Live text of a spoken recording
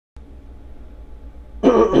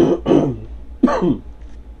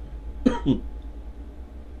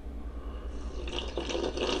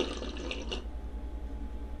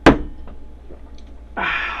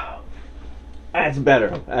That's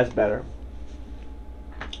better. That's better.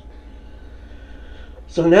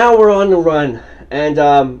 So now we're on the run,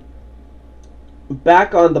 and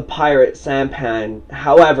back on the pirate sampan.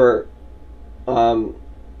 However,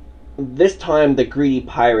 this time the greedy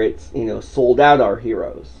pirates, sold out our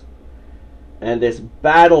heroes. And this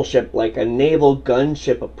battleship, like a naval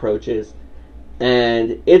gunship, approaches,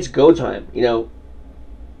 and it's go time.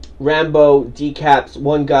 Rambo decaps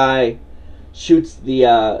one guy, shoots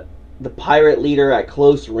the pirate leader at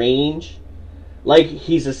close range, like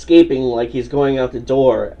he's escaping, like he's going out the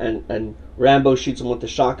door, and Rambo shoots him with the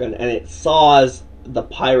shotgun, and it saws the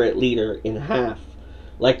pirate leader in half.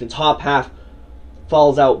 Like the top half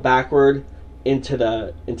falls out backward into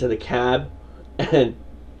the cab, and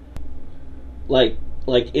like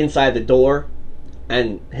inside the door,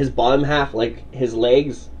 and his bottom half, like his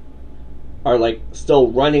legs, are like still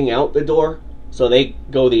running out the door, so they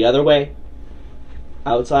go the other way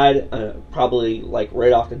outside, probably like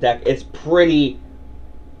right off the deck. It's pretty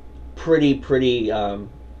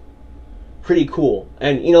cool.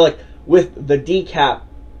 And like with the decap,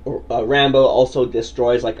 Rambo also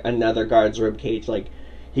destroys like another guard's rib cage. Like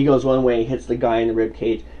he goes one way, hits the guy in the rib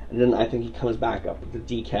cage, and then I think he comes back up with the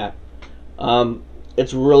decap.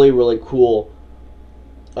 It's really cool.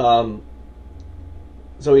 So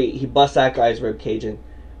he busts that guy's rib cage,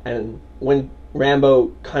 and when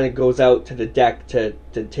Rambo kind of goes out to the deck to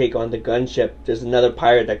take on the gunship, there's another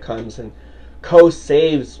pirate that comes, and Ko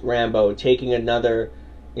saves Rambo, taking another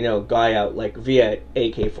guy out, like via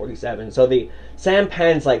AK-47. So the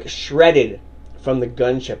sampan's like shredded from the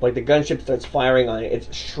gunship. Like the gunship starts firing on it,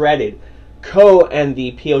 it's shredded. Ko and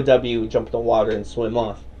the POW jump in the water and swim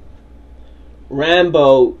off.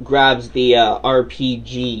 Rambo grabs the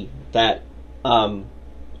RPG that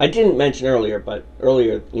I didn't mention earlier, but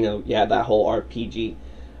earlier, that whole RPG.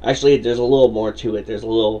 Actually, there's a little more to it. There's a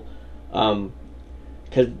little,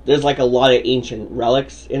 because there's like a lot of ancient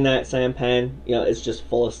relics in that sampan. It's just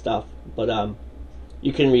full of stuff. But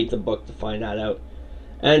you can read the book to find that out.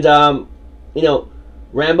 And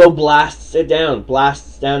Rambo blasts down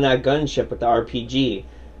that gunship with the RPG.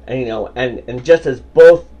 And and just as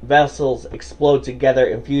both vessels explode together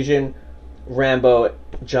in fusion, Rambo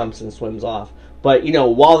jumps and swims off. But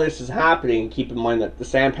while this is happening, keep in mind that the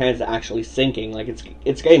sampan's actually sinking. Like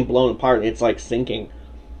it's getting blown apart, and it's like sinking.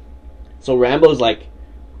 So Rambo's like,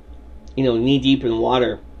 knee deep in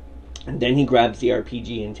water, and then he grabs the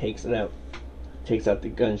RPG and takes it out, takes out the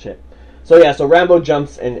gunship. So yeah, so Rambo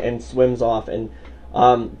jumps and swims off, and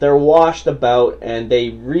they're washed about, and they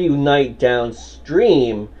reunite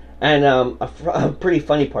downstream. And a pretty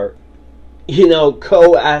funny part,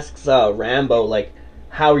 Ko asks Rambo, like,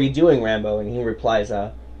 "How are you doing, Rambo?" And he replies,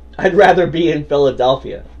 "I'd rather be in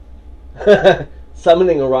Philadelphia."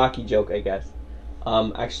 Summoning a Rocky joke, I guess.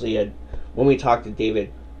 Actually, when we talk to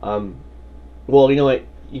David, well, you know what?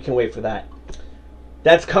 You can wait for that.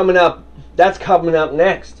 That's coming up. That's coming up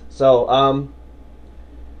next. So,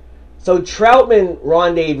 so Troutman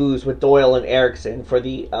rendezvous with Doyle and Erickson for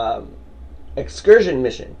the excursion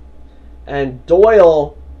mission, and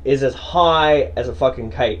Doyle is as high as a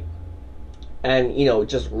fucking kite, and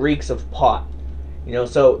just reeks of pot.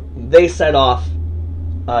 So they set off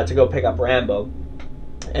to go pick up Rambo,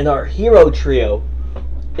 and our hero trio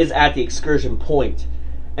is at the excursion point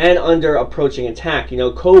and under approaching attack.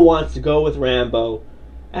 Ko wants to go with Rambo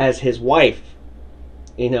as his wife.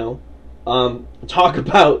 Talk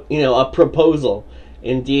about a proposal,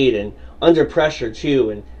 indeed, and under pressure too.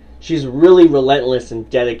 And she's really relentless and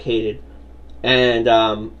dedicated.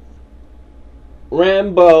 And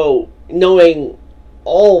Rambo, knowing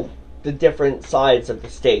all the different sides of the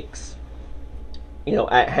stakes,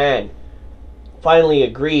 at hand, finally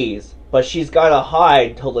agrees. But she's got to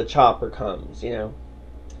hide till the chopper comes,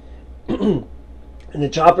 And the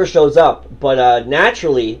chopper shows up, but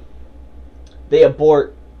naturally, they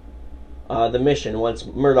abort the mission once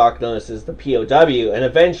Murdoch notices the POW, and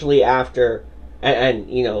eventually after, and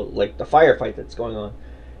like the firefight that's going on,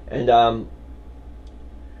 and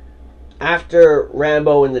after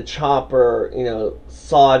Rambo and the chopper,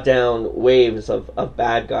 saw down waves of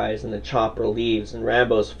bad guys, and the chopper leaves, and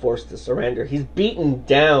Rambo's forced to surrender. He's beaten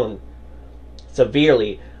down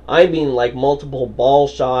severely. I mean, like multiple ball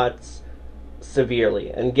shots,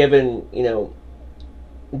 severely, and given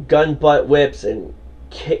gun butt whips and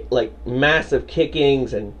massive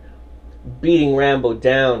kickings and beating Rambo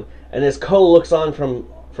down. And as Ko looks on from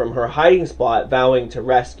her hiding spot, vowing to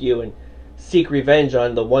rescue and seek revenge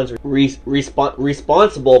on the ones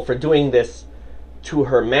responsible for doing this to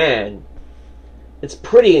her man, it's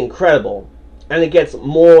pretty incredible. And it gets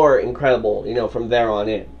more incredible, you know, from there on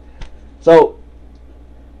in. So,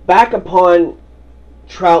 back upon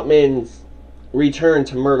Troutman's return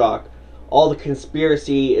to Murdoch, all the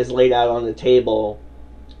conspiracy is laid out on the table,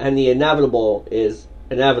 and the inevitable is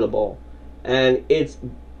inevitable. And it's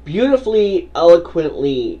beautifully,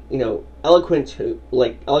 eloquently, you know,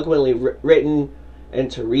 eloquently written and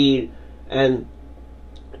to read, and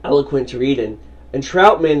eloquent to read. And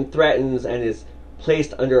Troutman threatens and is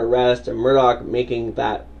placed under arrest, and Murdoch making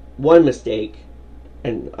that one mistake,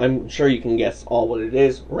 and I'm sure you can guess all what it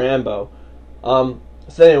is, Rambo. So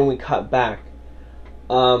then we cut back.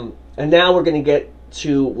 And now we're going to get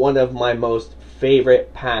to one of my most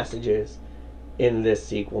favorite passages in this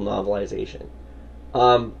sequel novelization.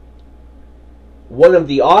 One of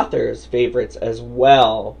the author's favorites as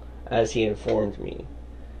well, as he informed me.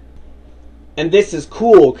 And this is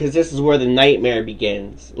cool because this is where the nightmare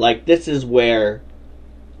begins. Like, this is where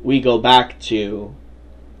we go back to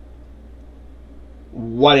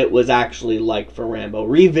what it was actually like for Rambo,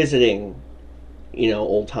 revisiting, you know,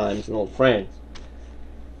 old times and old friends.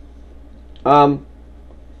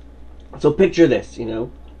 So picture this, you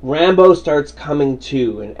know, Rambo starts coming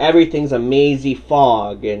to, and everything's a mazy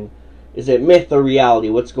fog, and is it myth or reality?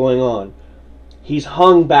 What's going on? He's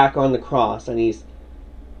hung back on the cross, and he's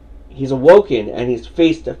awoken, and he's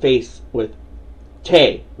face to face with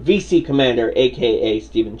Tay, VC Commander, aka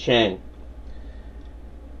Stephen Chang.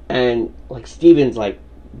 And like Stephen's like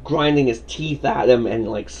grinding his teeth at him and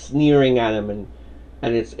like sneering at him,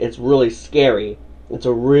 and it's really scary. It's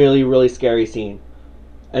a really, really scary scene.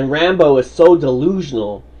 And Rambo is so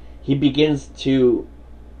delusional, he begins to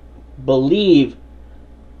believe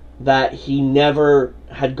that he never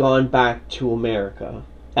had gone back to America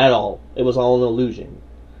at all. It was all an illusion.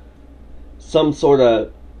 Some sort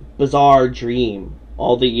of bizarre dream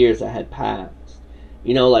all the years that had passed.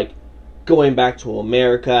 You know, like going back to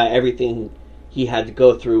America, everything he had to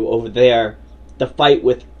go through over there, the fight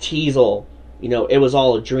with Teasel, you know, it was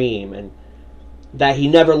all a dream, and that he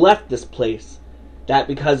never left this place, that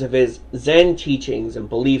because of his Zen teachings and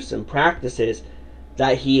beliefs and practices,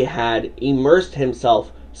 that he had immersed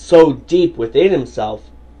himself so deep within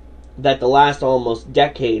himself that the last almost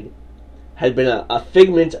decade had been a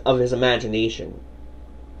figment of his imagination.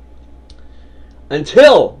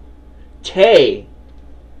 Until Tay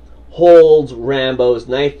holds Rambo's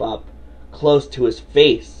knife up close to his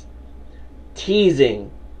face,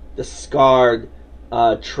 teasing the scarred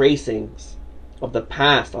tracings of the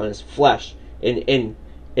past on his flesh. In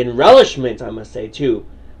relishment, I must say, too.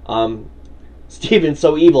 Stephen's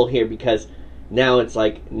so evil here because now it's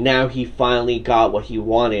like, now he finally got what he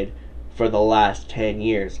wanted for the last 10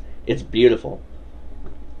 years. It's beautiful.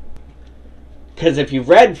 Because if you've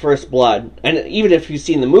read First Blood, and even if you've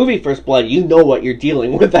seen the movie First Blood, you know what you're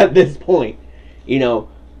dealing with at this point. You know,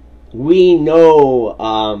 we know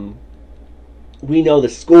the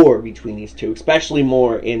score between these two, especially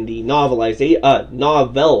more in the novel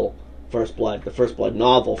First Blood, the First Blood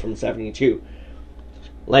novel from '72.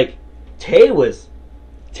 Like, Tay was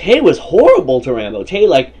horrible to Rambo. Tay,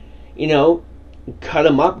 like, you know, cut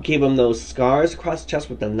him up, gave him those scars across the chest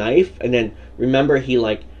with the knife, and then remember he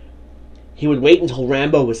would wait until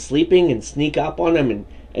Rambo was sleeping and sneak up on him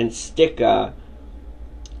and stick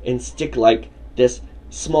like this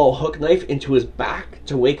small hook knife into his back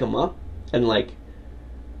to wake him up, and like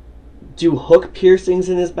do hook piercings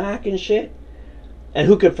in his back and shit. And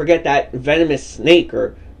who could forget that venomous snake,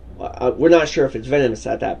 or we're not sure if it's venomous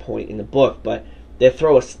at that point in the book, but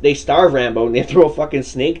they starve Rambo and they throw a fucking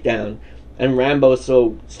snake down, and Rambo is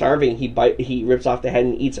so starving he rips off the head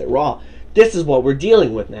and eats it raw. This is what we're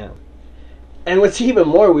dealing with now. And what's even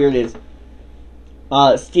more weird is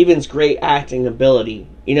Stephen's great acting ability.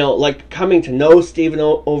 You know, like coming to know Stephen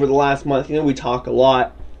over the last month, you know, we talk a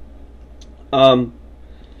lot. And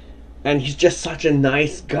he's just such a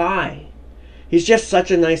nice guy. He's just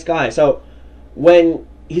such a nice guy. So when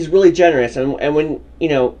he's really generous, and when, you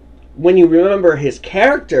know, when you remember his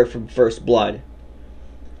character from First Blood,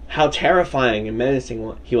 how terrifying and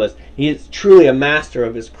menacing he was. He is truly a master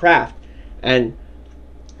of his craft. And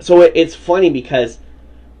so it's funny because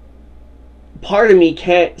part of me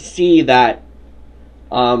can't see that,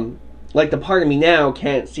 like the part of me now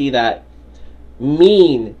can't see that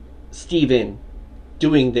mean Stephen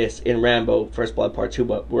doing this in Rambo First Blood Part 2,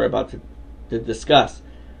 but we're about to discuss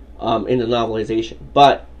in the novelization.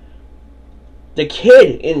 But the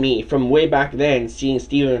kid in me from way back then, seeing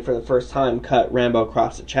Stephen for the first time cut Rambo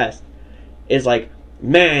across the chest, is like,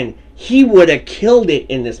 man, he would have killed it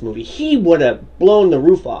in this movie. He would have blown the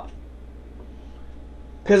roof off.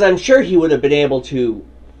 Because I'm sure he would have been able to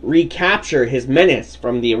recapture his menace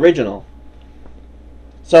from the original.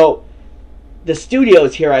 So, the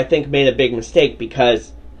studios here, I think, made a big mistake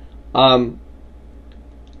because, could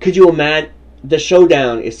you imagine, the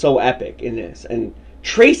showdown is so epic in this, and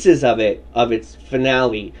traces of it, of its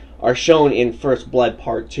finale, are shown in First Blood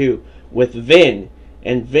Part 2 with Vin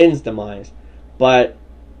and Vin's demise. But,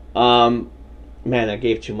 man, I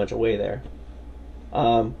gave too much away there.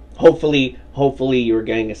 Hopefully you were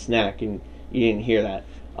getting a snack and you didn't hear that.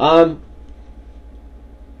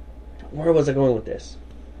 Where was I going with this?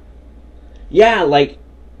 Yeah, like,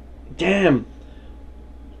 damn.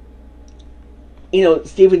 You know,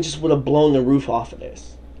 Steven just would have blown the roof off of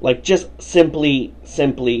this. Like, just simply,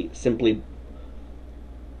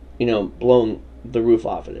 you know, blown the roof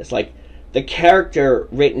off of this. Like, the character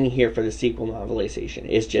written here for the sequel novelization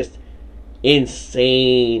is just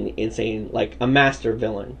insane. Like, a master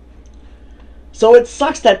villain. So it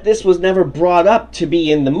sucks that this was never brought up to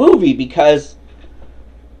be in the movie because,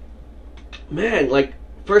 man, like,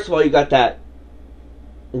 first of all, you got that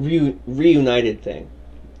reunited thing,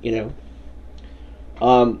 you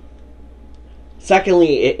know.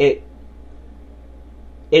 Secondly,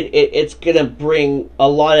 it's gonna bring a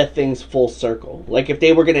lot of things full circle. Like, if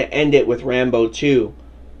they were gonna end it with Rambo 2,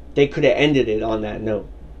 they could have ended it on that note.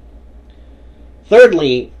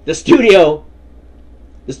 Thirdly, the studio,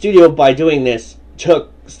 by doing this,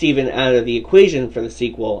 took Steven out of the equation for the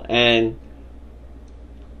sequel, and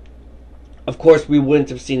of course we wouldn't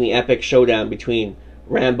have seen the epic showdown between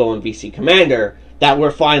Rambo and VC Commander that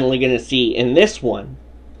we're finally going to see in this one,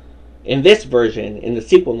 in this version, in the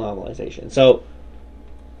sequel novelization. So,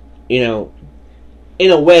 you know,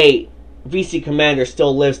 in a way, VC Commander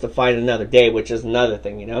still lives to fight another day, which is another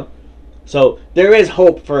thing, you know. So there is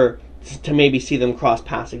hope to maybe see them cross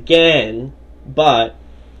paths again, but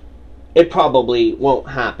it probably won't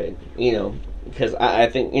happen, you know, because I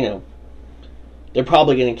think, you know, they're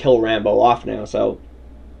probably going to kill Rambo off now, so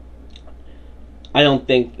I don't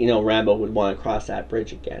think, you know, Rambo would want to cross that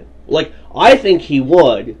bridge again. Like, I think he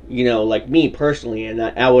would, you know, like me personally, and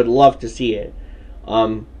I would love to see it.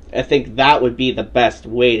 I think that would be the best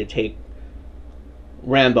way to take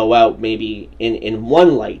Rambo out, maybe in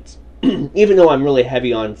one light, even though I'm really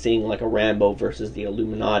heavy on seeing like a Rambo versus the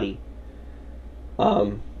Illuminati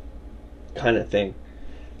kind of thing.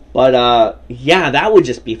 But yeah, that would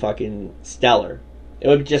just be fucking stellar. It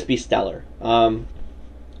would just be stellar.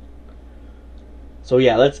 So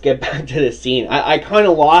yeah, let's get back to this scene. I kind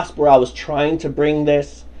of lost where I was trying to bring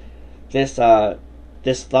this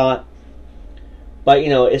thought, but you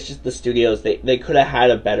know, it's just the studios. They could have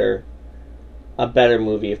had a better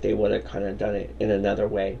movie if they would have kind of done it in another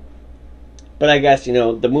way. But I guess, you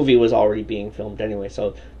know, the movie was already being filmed anyway,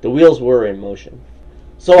 so the wheels were in motion.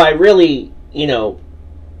 So I really, you know,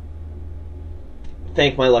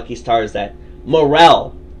 thank my lucky stars that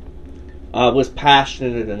Morel was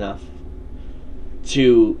passionate enough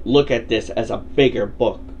to look at this as a bigger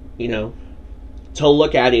book, you know, to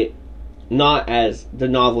look at it not as the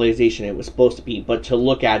novelization it was supposed to be, but to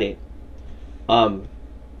look at it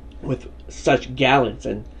with such gallance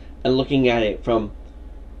and looking at it from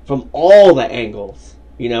all the angles,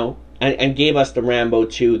 you know, and gave us the Rambo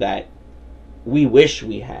 2 that we wish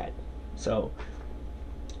we had. So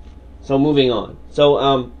moving on.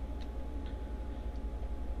 So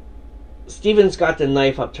Steven's got the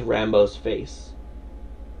knife up to Rambo's face.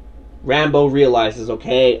 Rambo realizes,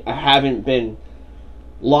 okay, I haven't been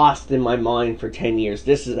lost in my mind for 10 years.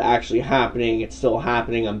 This is actually happening. It's still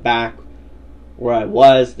happening. I'm back where I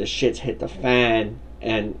was. The shit's hit the fan.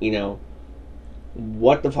 And, you know,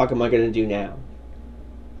 what the fuck am I going to do now?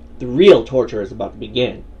 The real torture is about to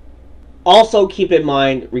begin. Also, keep in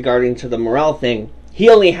mind, regarding to the Morel thing, he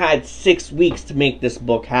only had 6 weeks to make this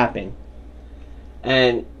book happen.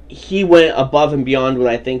 And he went above and beyond what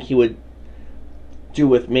I think he would do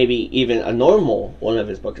with maybe even a normal one of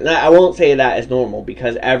his books. And I won't say that as normal,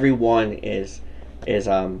 because everyone has its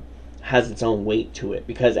own weight to it,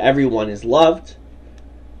 because everyone is loved.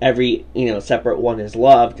 Every, you know, separate one is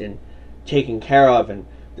loved and taken care of, and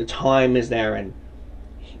the time is there, and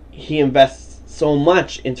he invests so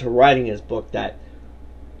much into writing his book that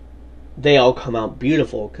they all come out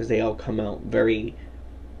beautiful, because they all come out very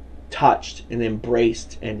touched and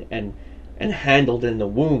embraced and handled in the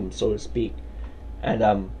womb, so to speak.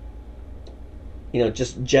 And you know,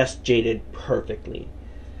 just jaded perfectly.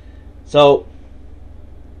 So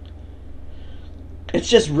it's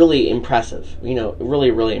just really impressive, you know,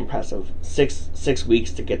 really impressive. Six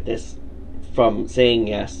weeks to get this from saying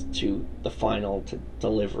yes to the final, to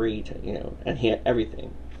delivery, to, and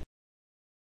everything.